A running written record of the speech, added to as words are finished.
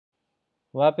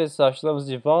Olá pessoal, estamos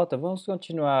de volta. Vamos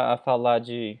continuar a falar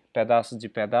de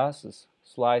pedaços,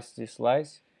 slice de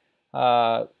slice,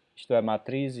 isto é,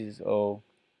 matrizes ou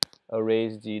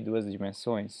arrays de duas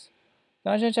dimensões.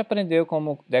 Então a gente aprendeu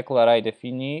como declarar e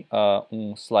definir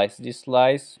um slice de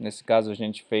slice. Nesse caso a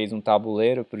gente fez um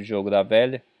tabuleiro para o jogo da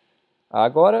velha.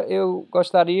 Agora eu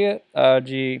gostaria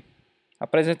de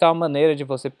apresentar uma maneira de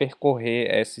você percorrer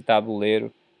esse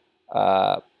tabuleiro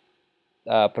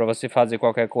para você fazer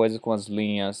qualquer coisa com as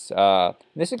linhas.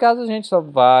 Nesse caso a gente só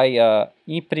vai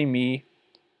imprimir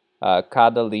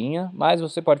cada linha, mas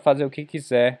você pode fazer o que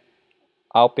quiser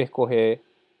ao percorrer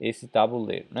esse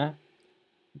tabuleiro, né?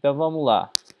 Então vamos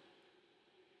lá.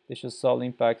 Deixa eu só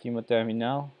limpar aqui meu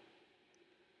terminal.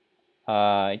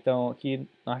 Então aqui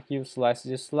no arquivo slice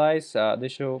de slice,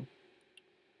 deixa eu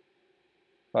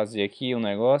fazer aqui um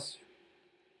negócio.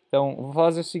 Então vou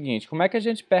fazer o seguinte, como é que a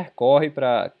gente percorre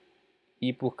para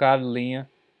ir por cada linha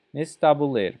nesse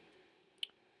tabuleiro?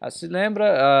 Se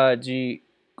lembra de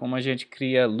como a gente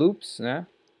cria loops, né,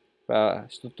 para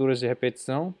estruturas de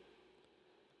repetição?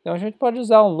 Então a gente pode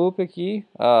usar um loop aqui,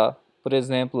 por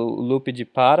exemplo, o loop de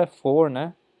para, for,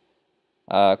 né,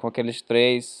 com aqueles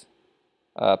três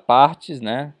partes,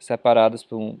 né, separadas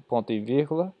por um ponto e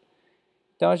vírgula.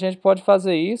 Então a gente pode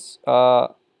fazer isso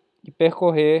e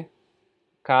percorrer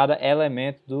cada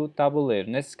elemento do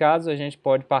tabuleiro. Nesse caso a gente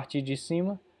pode partir de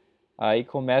cima, aí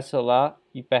começa lá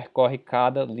e percorre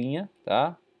cada linha,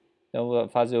 tá? Então, vou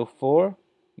fazer o for,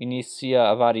 inicia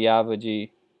a variável de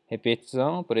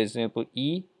repetição, por exemplo,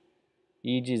 i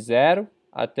de 0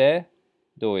 até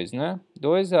 2, né?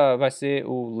 2 vai ser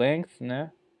o length,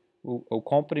 né? O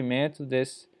comprimento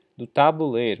do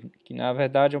tabuleiro, que na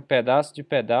verdade é um pedaço de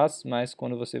pedaço, mas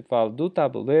quando você fala do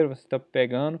tabuleiro, você está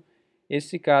pegando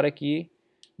esse cara aqui,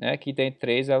 né, que tem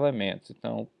 3 elementos.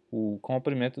 Então, o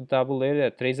comprimento do tabuleiro é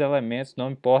 3 elementos,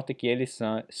 não importa que eles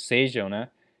sejam,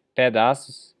 né,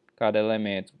 pedaços, cada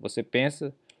elemento. Você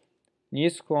pensa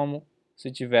nisso como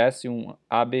se tivesse um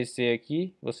ABC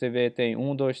aqui, você vê que tem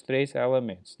 1, 2, 3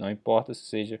 elementos, não importa se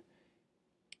seja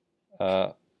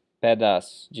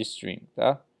pedaços de string,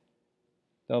 tá?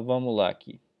 Então vamos lá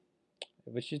aqui.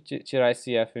 Eu vou tirar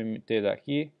esse FMT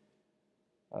daqui.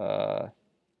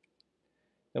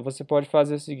 Então você pode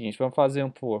fazer o seguinte, vamos fazer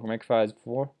um for. Como é que faz o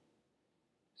for?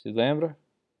 Se lembra?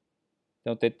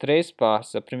 Então tem três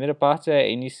partes. A primeira parte é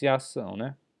iniciação,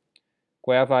 né?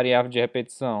 Qual é a variável de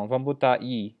repetição? Vamos botar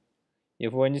i.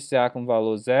 Eu vou iniciar com o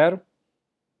valor 0.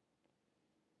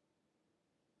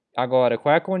 Agora,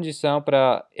 qual é a condição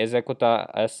para executar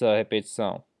essa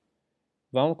repetição?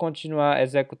 Vamos continuar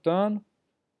executando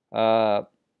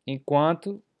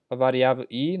enquanto a variável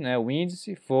i, né, o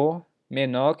índice, for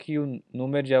menor que o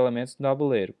número de elementos do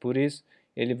tabuleiro. Por isso,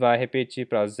 ele vai repetir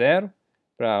para 0,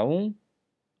 para 1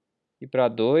 e para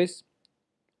 2.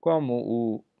 Como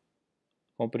o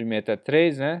comprimento é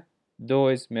 3, né?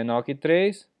 2 menor que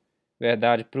 3,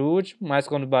 verdade para o último, mas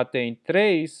quando bater em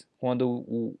 3, quando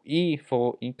o i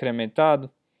for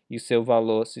incrementado e seu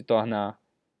valor se tornar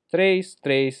 3,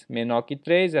 3 menor que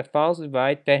 3 é falso e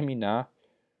vai terminar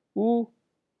o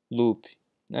loop,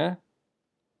 né?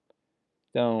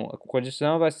 Então, a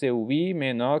condição vai ser o i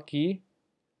menor que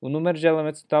o número de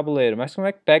elementos do tabuleiro. Mas como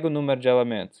é que pega o número de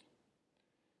elementos?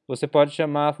 Você pode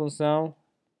chamar a função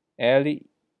len,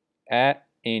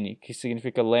 que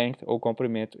significa length ou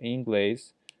comprimento em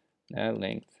inglês, né?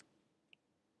 Length,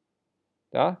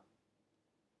 tá?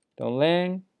 Então,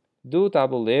 len do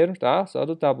tabuleiro, tá? Só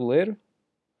do tabuleiro,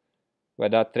 vai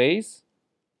dar 3,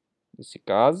 nesse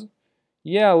caso.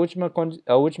 E a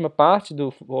última parte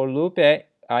do for loop é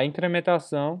a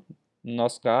incrementação, no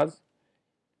nosso caso,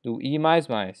 do i++.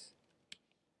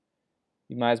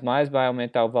 I++ vai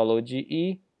aumentar o valor de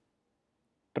i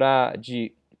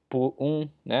por 1,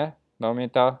 né? Vai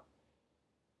aumentar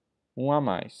 1 a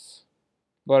mais.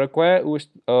 Agora, qual é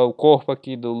o corpo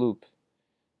aqui do loop?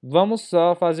 Vamos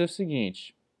só fazer o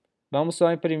seguinte. Vamos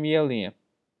só imprimir a linha.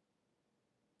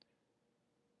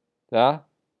 Tá?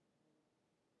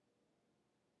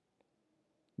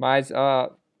 Mas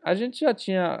a gente já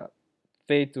tinha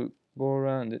feito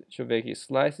deixa eu ver aqui,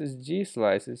 slices de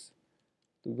slices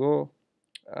do Go.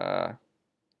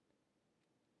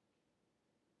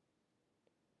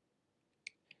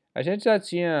 A gente já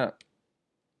tinha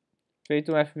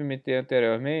feito um FMT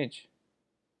anteriormente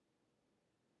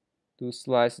do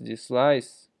slice de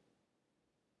slice.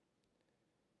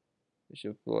 Deixa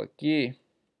eu pôr aqui.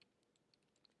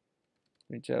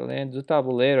 Print além do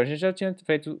tabuleiro. A gente já tinha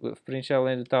feito print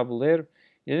além do tabuleiro.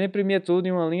 E ele imprimia tudo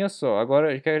em uma linha só.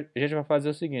 Agora a gente vai fazer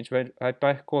o seguinte: vai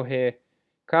percorrer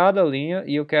cada linha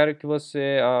e eu quero que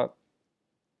você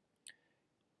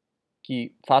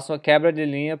que faça uma quebra de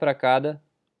linha para cada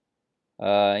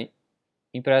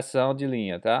impressão de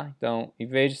linha, tá? Então, em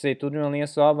vez de ser tudo em uma linha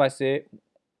só, vai ser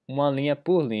uma linha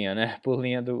por linha, né? Por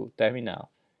linha do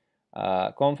terminal.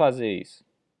 Como fazer isso?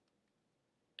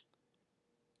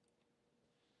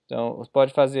 Então, você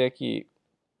pode fazer aqui,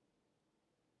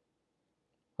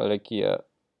 olha aqui, ó.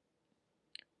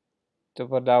 Então,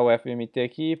 vou dar o FMT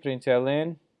aqui,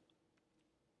 println.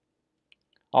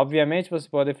 Obviamente, você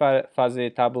pode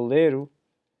fazer tabuleiro,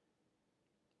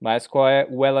 mas qual é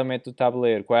o elemento do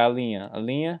tabuleiro? Qual é a linha? A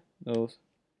linha no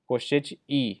colchete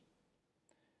I.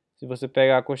 Se você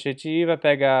pegar a colchete I, vai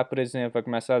pegar, por exemplo, vai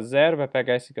começar 0, vai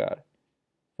pegar esse cara.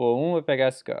 For 1, vai pegar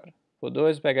esse cara. For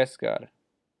 2, vai pegar esse cara.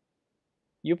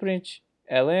 E o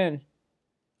println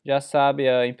já sabe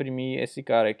imprimir esse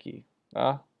cara aqui,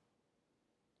 tá?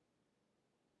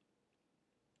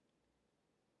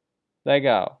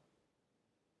 Legal.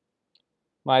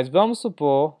 Mas vamos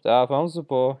supor, tá? Vamos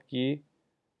supor que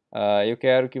eu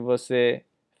quero que você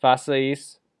faça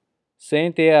isso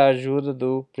sem ter a ajuda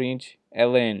do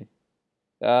println,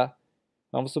 tá?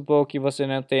 Vamos supor que você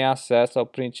não tem acesso ao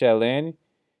println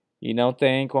e não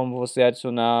tem como você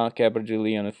adicionar a quebra de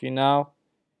linha no final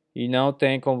e não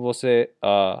tem como você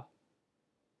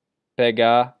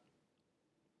pegar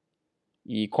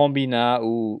e combinar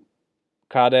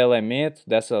cada elemento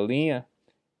dessa linha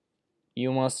em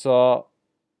uma só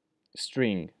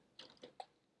string.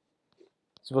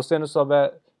 Se você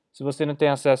não tem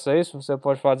acesso a isso, você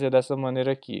pode fazer dessa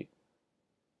maneira aqui.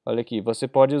 Olha aqui, você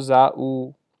pode usar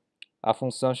a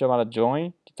função chamada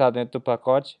join, que está dentro do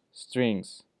pacote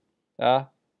strings,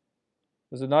 tá?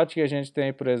 Você note que a gente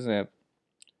tem, por exemplo,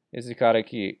 esse cara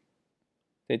aqui,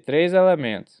 tem 3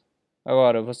 elementos.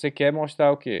 Agora, você quer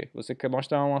mostrar o quê? Você quer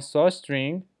mostrar uma só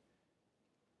string,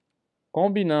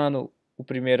 combinando o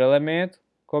primeiro elemento,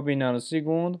 combinando o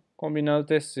segundo, combinando o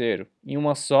terceiro, em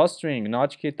uma só string.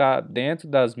 Note que está dentro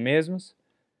das mesmas,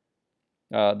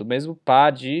 do mesmo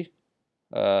par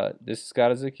desses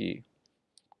caras aqui,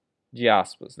 de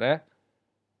aspas, né?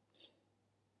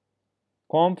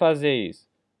 Como fazer isso?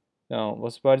 Então,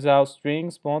 você pode usar o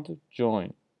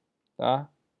strings.join, tá?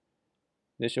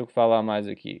 Deixa eu falar mais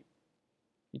aqui.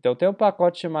 Então, tem um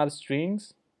pacote chamado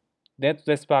strings. Dentro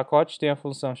desse pacote tem a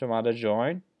função chamada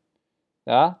join,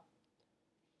 tá?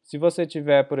 Se você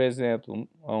tiver, por exemplo,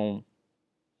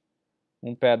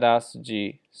 um pedaço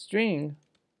de string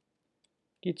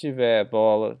que tiver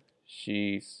bola,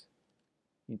 x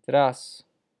e traço,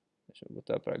 deixa eu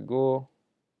botar para Go.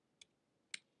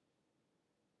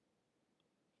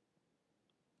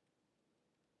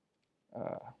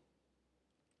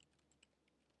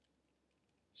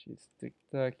 X tem que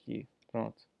estar aqui,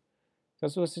 pronto. Então,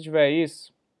 se você tiver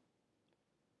isso,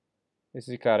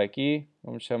 esse cara aqui,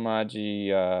 vamos chamar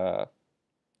de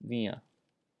linha.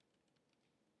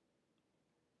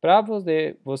 Para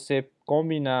você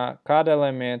combinar cada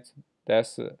elemento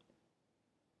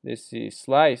desse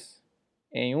slice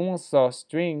em uma só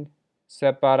string,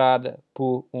 separada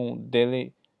por um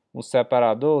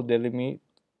separador,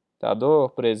 delimitador,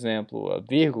 por exemplo, a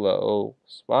vírgula ou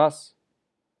espaço,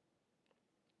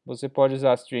 você pode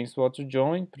usar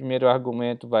strings.join. Primeiro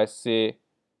argumento vai ser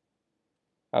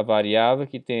a variável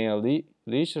que tem a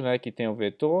lista, né, que tem o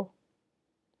vetor,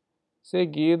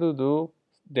 seguido do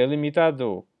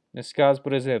delimitador. Nesse caso,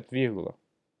 por exemplo, vírgula. O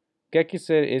que é que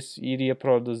esse iria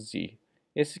produzir?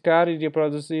 Esse cara iria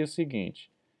produzir o seguinte.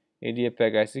 Ele ia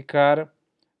pegar esse cara,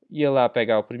 ia lá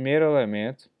pegar o primeiro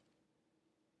elemento,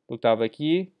 botava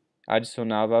aqui,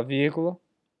 adicionava a vírgula,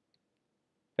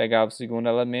 pegava o segundo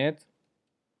elemento,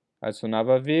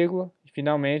 adicionava a vírgula, e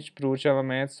finalmente, para o último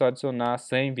elemento, só adicionar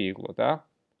sem vírgula, tá?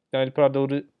 Então, ele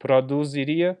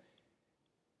produziria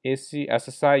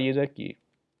essa saída aqui.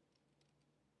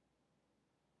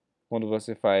 Quando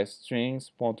você faz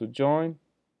strings.join,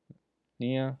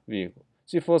 linha, vírgula.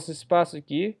 Se fosse espaço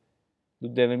aqui, do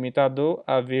delimitador,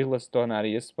 a vírgula se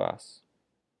tornaria espaço.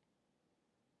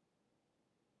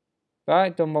 Tá?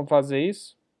 Então vamos fazer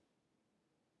isso.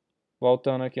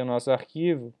 Voltando aqui ao nosso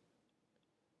arquivo.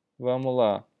 Vamos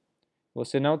lá.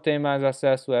 Você não tem mais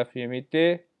acesso ao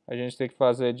FMT. A gente tem que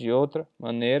fazer de outra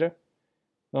maneira.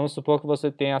 Vamos supor que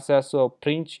você tem acesso ao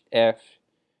printf.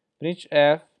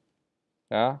 Printf,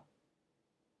 tá?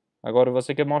 Agora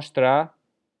você quer mostrar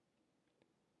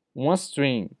uma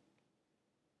string.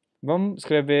 Vamos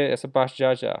escrever essa parte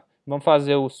já. Vamos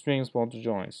fazer o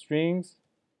strings.join.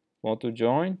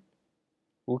 Strings.join.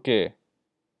 O quê?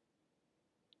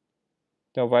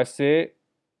 Então vai ser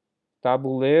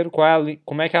tabuleiro.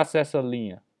 Como é que acessa a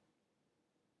linha?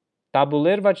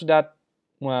 Tabuleiro vai te dar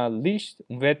uma lista,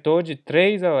 um vetor de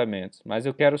 3 elementos, mas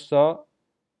eu quero só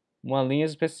uma linha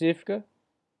específica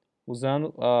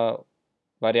usando a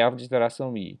variável de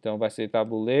iteração i. Então vai ser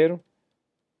tabuleiro,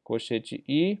 colchete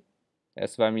i,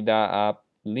 essa vai me dar a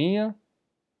linha,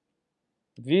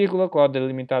 vírgula, qual é o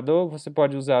delimitador, você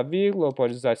pode usar vírgula ou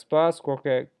pode usar espaço,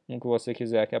 qualquer um que você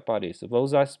quiser que apareça. Vou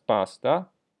usar espaço, tá?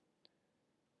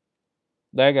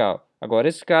 Legal. Agora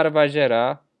esse cara vai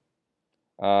gerar,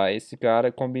 esse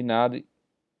cara combinado,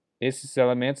 esses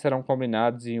elementos serão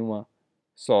combinados em uma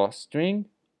só string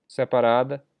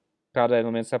separada, cada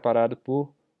elemento separado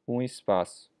por um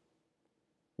espaço.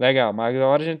 Legal, mas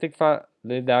agora a gente tem que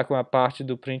lidar com a parte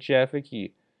do printf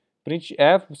aqui.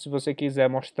 Printf, se você quiser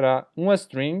mostrar uma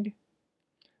string,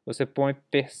 você põe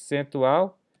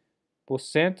percentual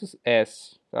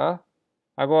 %s, tá?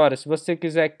 Agora, se você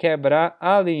quiser quebrar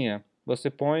a linha, você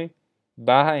põe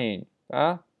 /n,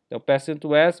 tá? Então,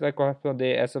 %s vai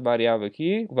corresponder a essa variável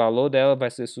aqui, o valor dela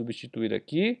vai ser substituído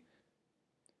aqui,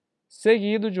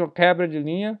 seguido de uma quebra de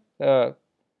linha,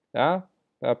 tá?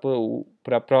 Para o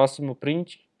próximo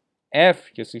print,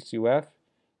 f, que eu esqueci o f,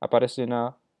 aparecer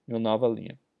na nova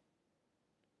linha.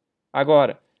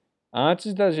 Agora,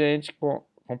 antes da gente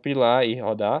compilar e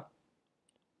rodar,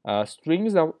 a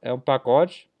strings é um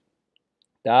pacote,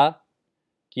 tá?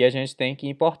 Que a gente tem que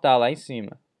importar lá em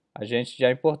cima. A gente já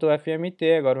importou fmt,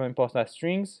 agora vamos importar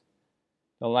strings.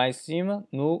 Então lá em cima,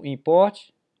 no import,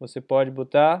 você pode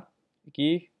botar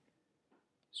aqui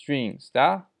strings,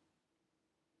 tá?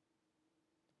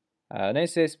 Nem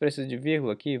sei se precisa de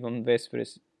vírgula aqui, vamos ver se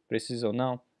precisa ou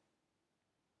não.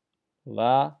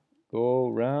 Lá, go,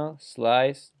 run,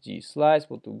 slice, de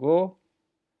slice.go.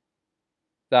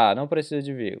 Tá, não precisa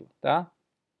de vírgula, tá?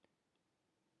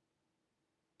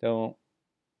 Então,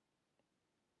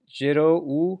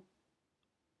 gerou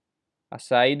a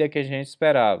saída que a gente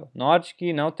esperava. Note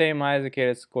que não tem mais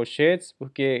aqueles colchetes,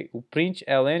 porque o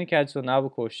println que adicionava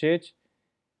o colchete,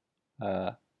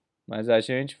 mas a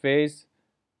gente fez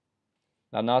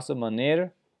da nossa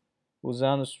maneira,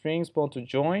 usando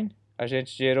strings.join, a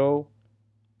gente gerou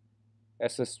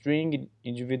essa string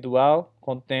individual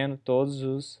contendo todos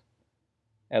os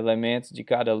elementos de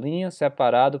cada linha,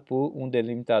 separado por um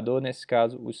delimitador, nesse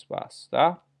caso o espaço,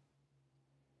 tá?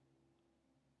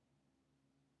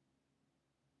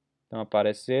 Então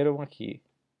apareceram aqui.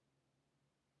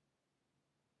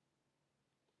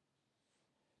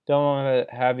 Então vamos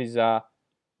revisar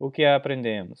o que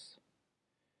aprendemos.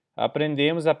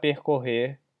 Aprendemos a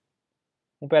percorrer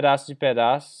um pedaço de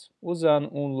pedaços usando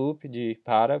um loop de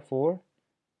para, for.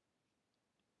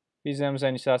 Fizemos a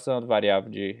iniciação da variável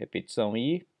de repetição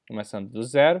i, começando do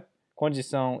zero,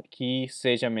 condição que i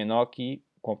seja menor que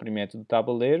o comprimento do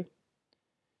tabuleiro.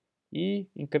 E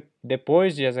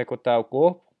depois de executar o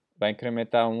corpo, vai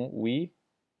incrementar o i.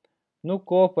 No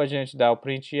corpo a gente dá o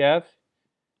printf,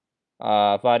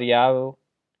 a variável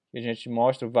que a gente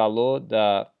mostra o valor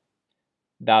da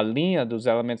linha, dos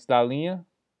elementos da linha,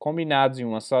 combinados em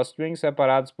uma só string,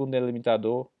 separados por um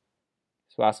delimitador,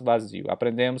 espaço vazio.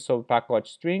 Aprendemos sobre o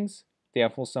pacote strings, tem a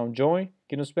função join,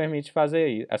 que nos permite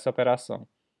fazer essa operação.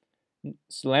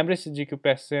 Lembre-se de que o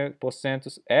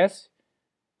 %s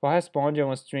corresponde a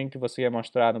uma string que você ia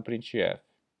mostrar no printf.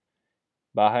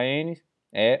 /n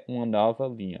é uma nova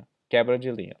linha, quebra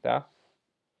de linha, tá?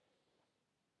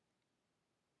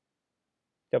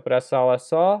 Então, para essa aula é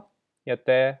só, e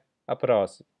até a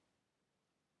próxima.